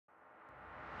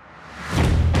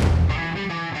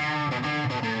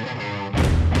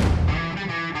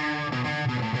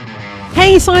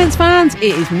Hey science fans, it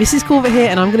is Mrs. Corbett here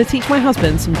and I'm going to teach my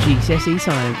husband some GCSE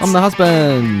science. I'm the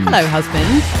husband. Hello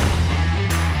husband.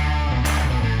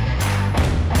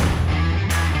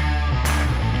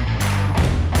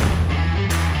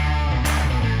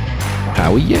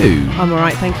 How are you? I'm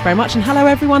alright, thank you very much, and hello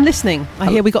everyone listening.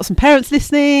 I hear we got some parents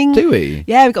listening. Do we?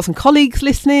 Yeah, we've got some colleagues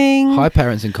listening. Hi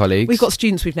parents and colleagues. We've got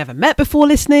students we've never met before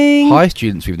listening. Hi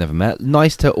students we've never met.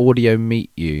 Nice to audio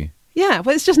meet you. Yeah,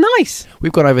 well it's just nice.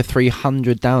 We've got over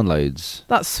 300 downloads.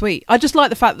 That's sweet. I just like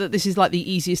the fact that this is like the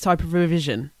easiest type of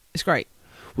revision. It's great.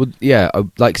 Well, yeah,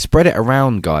 like spread it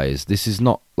around, guys. This is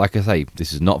not, like I say,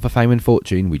 this is not for fame and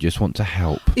fortune. We just want to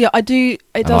help. Yeah, I do. It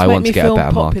And does I make want me to get feel a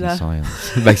better popular. mark in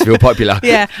science. It makes me feel popular.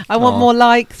 Yeah, I want Aw. more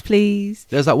likes, please.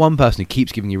 There's that one person who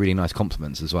keeps giving you really nice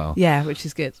compliments as well. Yeah, which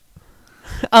is good.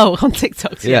 Oh, on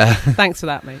TikTok. too. Yeah. Thanks for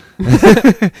that, mate.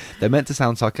 They're meant to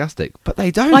sound sarcastic, but they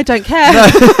don't. I don't care.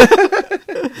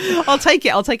 I'll take it.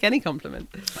 I'll take any compliment.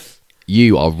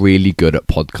 You are really good at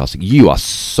podcasting. You are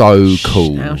so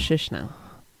cool. Shush now.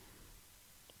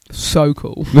 So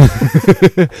cool.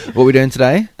 What are we doing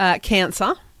today?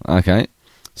 Cancer. Okay.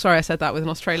 Sorry, I said that with an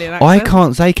Australian accent. I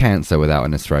can't say cancer without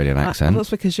an Australian accent. That's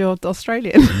because you're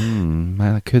Australian.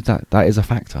 That is a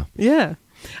factor. Yeah.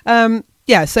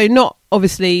 Yeah, so not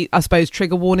obviously, I suppose,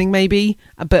 trigger warning maybe,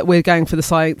 but we're going for the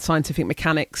scientific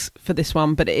mechanics for this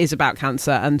one, but it is about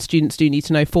cancer and students do need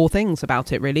to know 4 things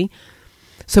about it, really.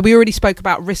 So we already spoke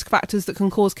about risk factors that can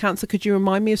cause cancer. Could you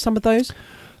remind me of some of those?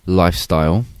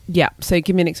 Lifestyle Yeah, so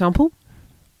give me an example.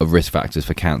 of risk factors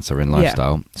for cancer in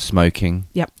lifestyle. Smoking.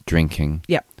 Yep. Drinking.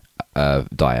 Yep.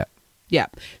 Diet. Yeah.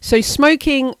 So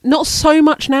smoking, not so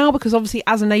much now because obviously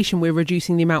as a nation we're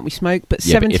reducing the amount we smoke, but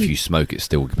Yeah, but if you smoke, it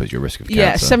still puts your risk of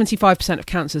yeah, cancer. 75% of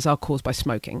cancers are caused by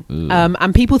smoking. Ooh.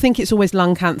 And people think it's always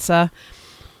lung cancer,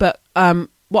 but well,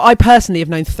 I personally have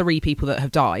known 3 people that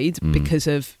have died because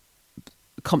of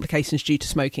complications due to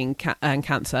smoking and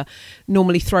cancer.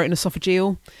 Normally throat and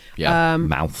esophageal. Yeah,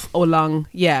 mouth. Or lung,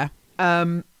 yeah.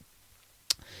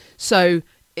 So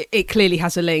it clearly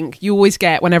has a link. You always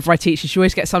get, whenever I teach this, you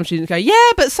always get some students go,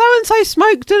 yeah, but so-and-so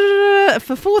smoked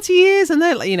for 40 years and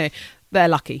they're, they're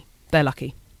lucky. They're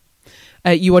lucky.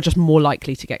 You are just more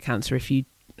likely to get cancer if you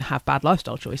have bad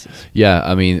lifestyle choices. Yeah,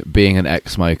 I mean, being an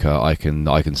ex-smoker, I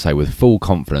can say with full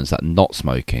confidence that not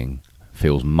smoking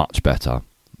feels much better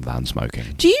than smoking.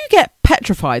 Do you get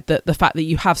petrified that the fact that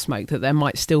you have smoked, that there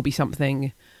might still be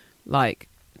something like...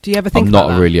 Do you ever think I'm about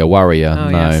not that? really a worrier, Oh,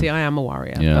 no. yeah, see, I am a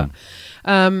worrier. Yeah.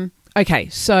 But, okay,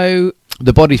 so...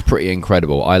 The body's pretty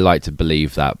incredible. I like to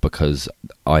believe that because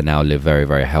I now live very,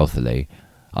 very healthily,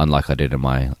 unlike I did in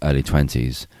my early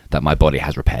 20s, that my body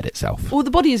has repaired itself. Well,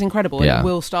 the body is incredible. Yeah. It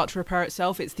will start to repair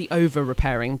itself. It's the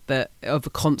over-repairing of a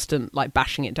constant,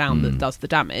 bashing it down that does the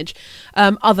damage.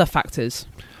 Other factors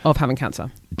of having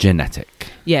cancer. Genetic.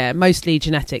 Yeah, mostly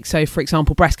genetic. So, for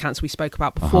example, breast cancer we spoke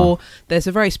about before. There's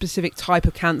a very specific type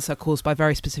of cancer caused by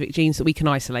very specific genes that we can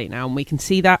isolate now, and we can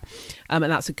see that, and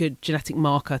that's a good genetic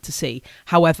marker to see.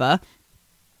 However,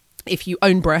 if you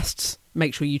own breasts,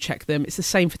 make sure you check them. It's the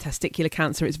same for testicular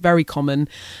cancer. It's very common.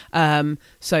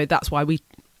 So that's why we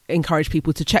encourage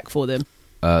people to check for them.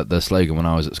 The slogan when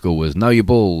I was at school was, know your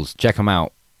balls, check them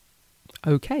out.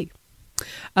 Okay.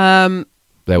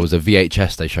 There was a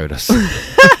VHS they showed us.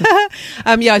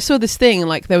 Yeah, I saw this thing,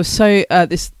 there was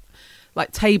this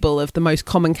table of the most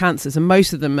common cancers, and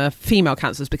most of them are female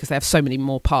cancers because they have so many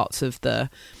more parts of the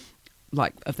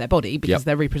of their body, because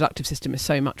their reproductive system is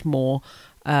so much more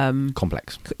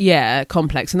Complex. Yeah,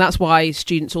 complex. And that's why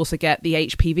students also get the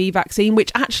HPV vaccine,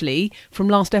 which actually, from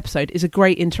last episode, is a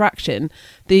great interaction.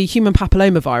 The human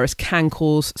papillomavirus can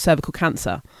cause cervical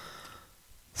cancer.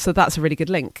 So that's a really good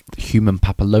link. Human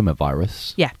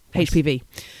papillomavirus. Yeah, HPV.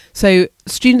 So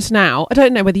students now, I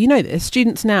don't know whether you know this,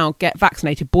 students now get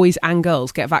vaccinated, boys and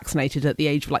girls get vaccinated at the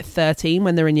age of 13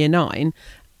 when they're in year 9.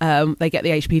 They get the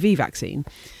HPV vaccine.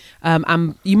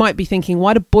 And you might be thinking,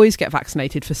 why do boys get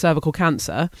vaccinated for cervical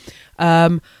cancer?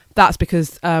 That's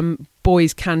because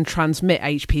boys can transmit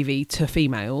HPV to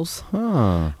females.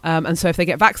 And so if they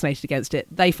get vaccinated against it,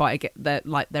 they fight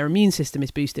their immune system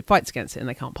is boosted, fights against it, and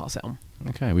they can't pass it on.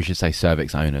 Okay, we should say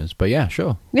cervix owners, but yeah,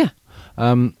 sure. Yeah.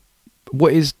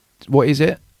 What is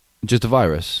it? Just a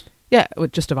virus? Yeah,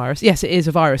 just a virus. Yes, it is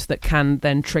a virus that can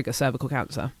then trigger cervical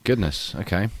cancer. Goodness,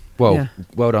 okay. Well,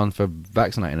 well done for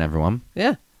vaccinating everyone.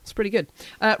 Yeah, it's pretty good.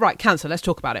 Right, cancer, let's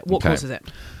talk about it. What causes it?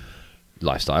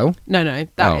 Lifestyle? No,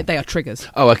 they are triggers.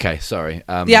 Oh, okay, sorry.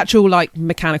 The actual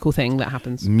mechanical thing that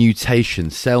happens. Mutation,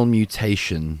 cell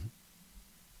mutation.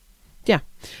 Yeah.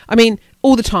 I mean,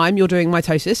 all the time you're doing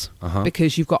mitosis Uh-huh.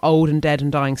 because you've got old and dead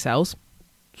and dying cells.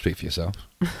 Speak for yourself.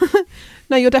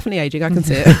 No, you're definitely aging. I can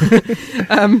see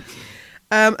it.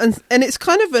 And it's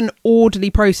kind of an orderly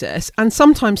process, and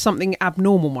sometimes something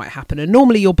abnormal might happen, and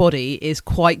normally your body is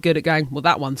quite good at going, well,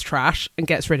 that one's trash, and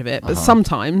gets rid of it. But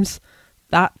sometimes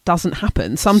that doesn't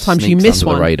happen. Sometimes you Sneaks miss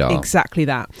under the one. radar. Exactly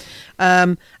that.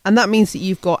 And that means that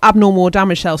you've got abnormal or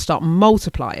damaged cells start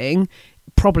multiplying,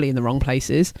 probably in the wrong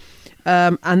places.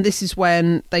 And this is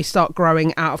when they start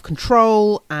growing out of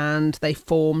control and they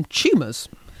form tumours.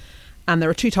 And there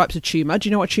are 2 types of tumour. Do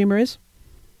you know what a tumour is?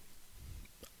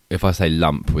 If I say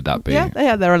lump, would that be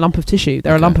Yeah, they're a lump of tissue.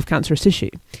 They're a lump of cancerous tissue.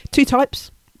 2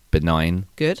 types. benign,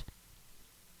 Good.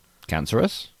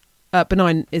 cancerous?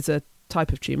 Benign is a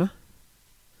type of tumour.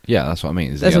 Yeah, that's what I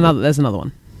mean. There's another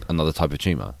one. Another type of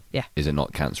tumour? Yeah. Is it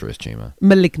not cancerous tumour?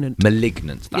 Malignant.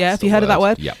 Malignant. That's Have the you heard of that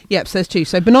word? Yeah. Yep, so there's 2.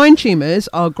 So benign tumours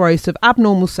are growths of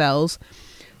abnormal cells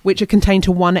which are contained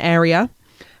to one area.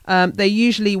 They're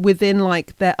usually within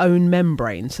like their own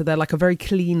membrane, so they're like a very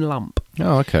clean lump.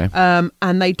 Oh, okay.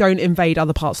 And they don't invade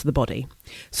other parts of the body.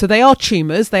 So they are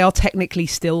tumours. They are technically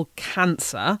still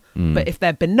cancer, but if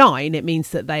they're benign, it means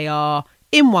that they are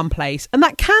in one place, and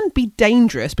that can be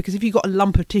dangerous because if you've got a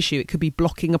lump of tissue, it could be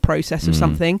blocking a process of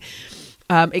something.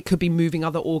 It could be moving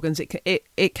other organs.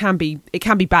 It can be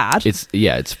bad.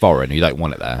 It's foreign. You don't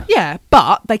want it there. Yeah,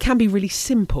 but they can be really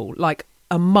simple, like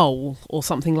a mole or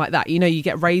something like that. You know, you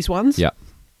get raised ones. Yeah.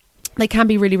 They can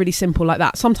be really, really simple like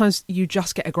that. Sometimes you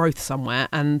just get a growth somewhere,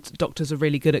 and doctors are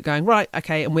really good at going, right,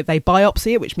 okay, and they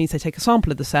biopsy it, which means they take a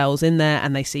sample of the cells in there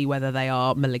and they see whether they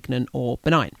are malignant or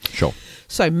benign. Sure.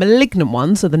 So malignant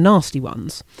ones are the nasty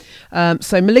ones.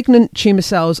 So malignant tumour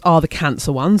cells are the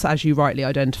cancer ones, as you rightly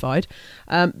identified.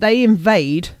 They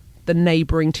invade the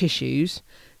neighbouring tissues,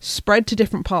 spread to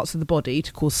different parts of the body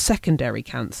to cause secondary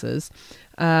cancers,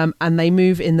 and they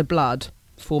move in the blood,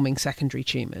 forming secondary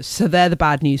tumours. So they're the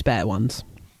bad news bear ones.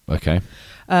 Okay.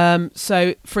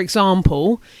 So, for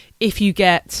example, if you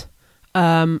get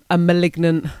a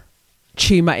malignant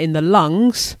tumour in the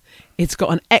lungs, it's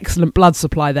got an excellent blood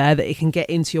supply there that it can get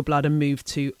into your blood and move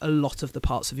to a lot of the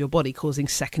parts of your body, causing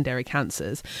secondary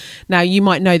cancers. Now, you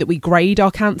might know that we grade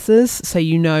our cancers, so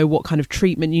you know what kind of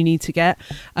treatment you need to get,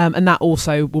 and that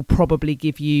also will probably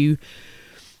give you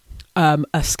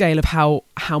a scale of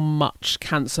how much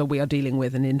cancer we are dealing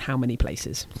with and in how many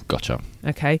places. Gotcha.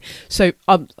 Okay, so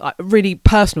a really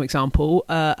personal example,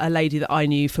 a lady that I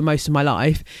knew for most of my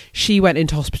life, she went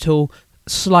into hospital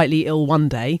slightly ill one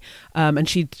day, and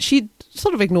she'd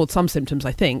sort of ignored some symptoms,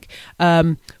 I think,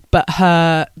 but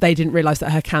they didn't realise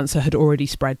that her cancer had already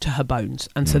spread to her bones,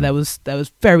 and so there was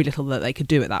very little that they could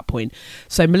do at that point.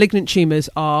 So malignant tumours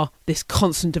are this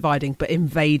constant dividing but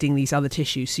invading these other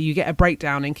tissues, so you get a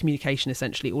breakdown in communication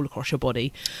essentially all across your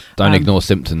body. Don't ignore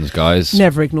symptoms, guys.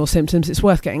 Never ignore symptoms. It's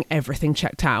worth getting everything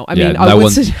checked out. I mean, no I would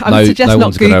one's- suggest no not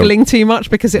one's gonna- Googling too much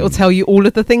because it will tell you all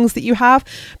of the things that you have,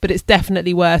 but it's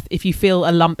definitely worth, if you feel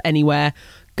a lump anywhere,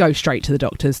 go straight to the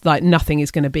doctors. Like, nothing is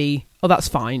going to be, oh, that's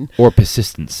fine. Or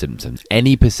persistent symptoms.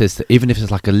 Any persistent, even if it's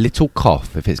like a little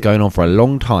cough, if it's going on for a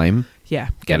long time, Yeah,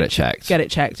 get it checked. Get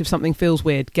it checked. If something feels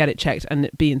weird, get it checked and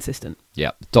be insistent.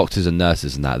 Yeah, doctors and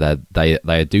nurses and that,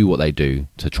 they do what they do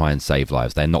to try and save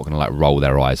lives. They're not going to like roll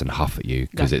their eyes and huff at you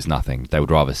because it's nothing. They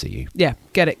would rather see you. Yeah,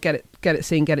 get it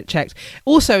seen, get it checked.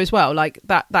 Also, as well, like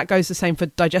that goes the same for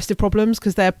digestive problems,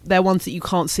 because they're ones that you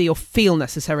can't see or feel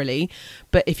necessarily.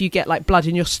 But if you get like blood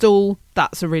in your stool,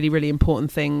 that's a really, really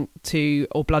important thing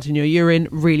or blood in your urine,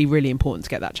 really, really important to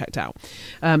get that checked out,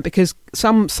 because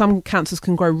some cancers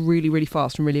can grow really, really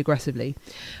fast and really aggressively.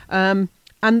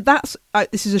 And that's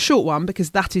this is a short one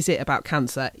because that is it about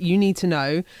cancer. You need to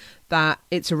know that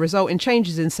it's a result in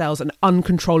changes in cells and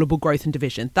uncontrollable growth and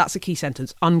division. That's a key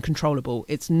sentence. Uncontrollable.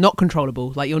 It's not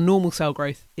controllable. Like your normal cell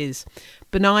growth is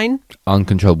benign.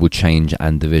 Uncontrollable change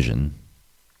and division.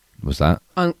 Was that?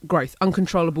 Growth.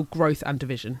 Uncontrollable growth and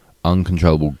division.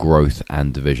 Uncontrollable growth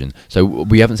and division. So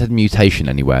we haven't said mutation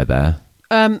anywhere there.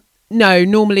 No,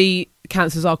 normally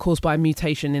cancers are caused by a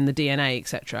mutation in the DNA,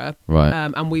 etc. Right.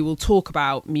 And we will talk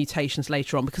about mutations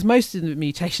later on, because most of the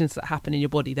mutations that happen in your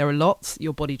body, there are lots,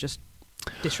 your body just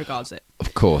disregards it.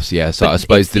 Of course, yeah. So But I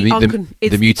suppose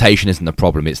it's the mutation isn't the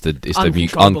problem. It's the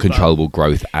uncontrollable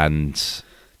growth and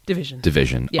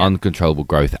division. Yeah. Uncontrollable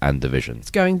growth and division.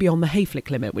 It's going beyond the Hayflick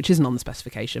limit, which isn't on the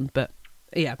specification, but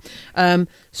yeah.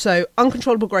 So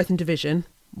uncontrollable growth and division.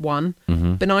 1.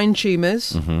 Benign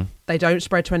tumours. They don't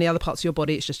spread to any other parts of your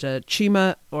body. It's just a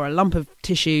tumour or a lump of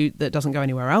tissue that doesn't go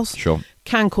anywhere else. Sure.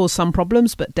 Can cause some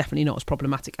problems, but definitely not as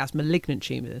problematic as malignant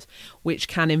tumours, which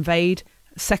can invade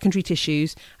secondary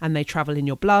tissues and they travel in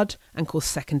your blood and cause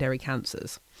secondary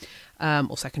cancers,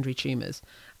 or secondary tumours.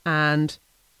 And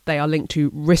they are linked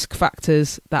to risk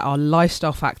factors that are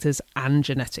lifestyle factors and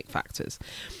genetic factors.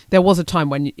 There was a time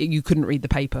when you couldn't read the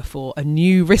paper for a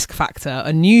new risk factor,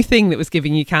 a new thing that was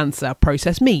giving you cancer: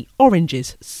 processed meat,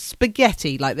 oranges,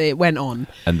 spaghetti, like it went on.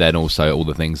 And then also all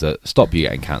the things that stop you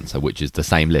getting cancer, which is the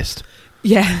same list.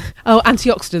 Yeah. Oh,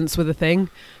 antioxidants were the thing.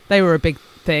 They were a big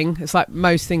thing. It's like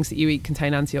most things that you eat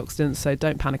contain antioxidants, so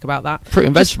don't panic about that. Fruit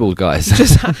and vegetables, guys.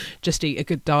 Just eat a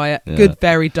good diet, Yeah. good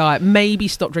varied diet. Maybe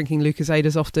stop drinking Lucozade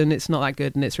as often. It's not that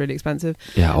good and it's really expensive.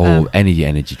 Yeah,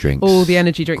 energy drinks. All the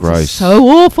energy drinks are Gross. so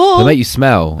awful. They make you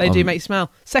smell. They do make you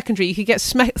smell. Secondary, you could get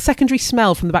secondary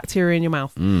smell from the bacteria in your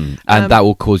mouth. And that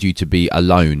will cause you to be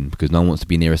alone because no one wants to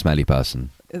be near a smelly person.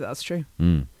 That's true.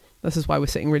 Mm. This is why we're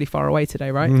sitting really far away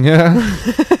today, right? Yeah.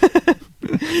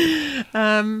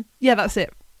 Yeah, that's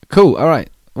it. Cool. All right.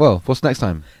 Well, what's next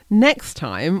time? Next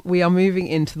time, we are moving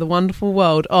into the wonderful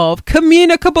world of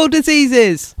communicable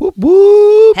diseases. Whoop,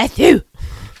 whoop. Let's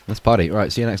Let's party. All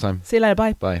right. See you next time. See you later.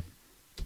 Bye. Bye.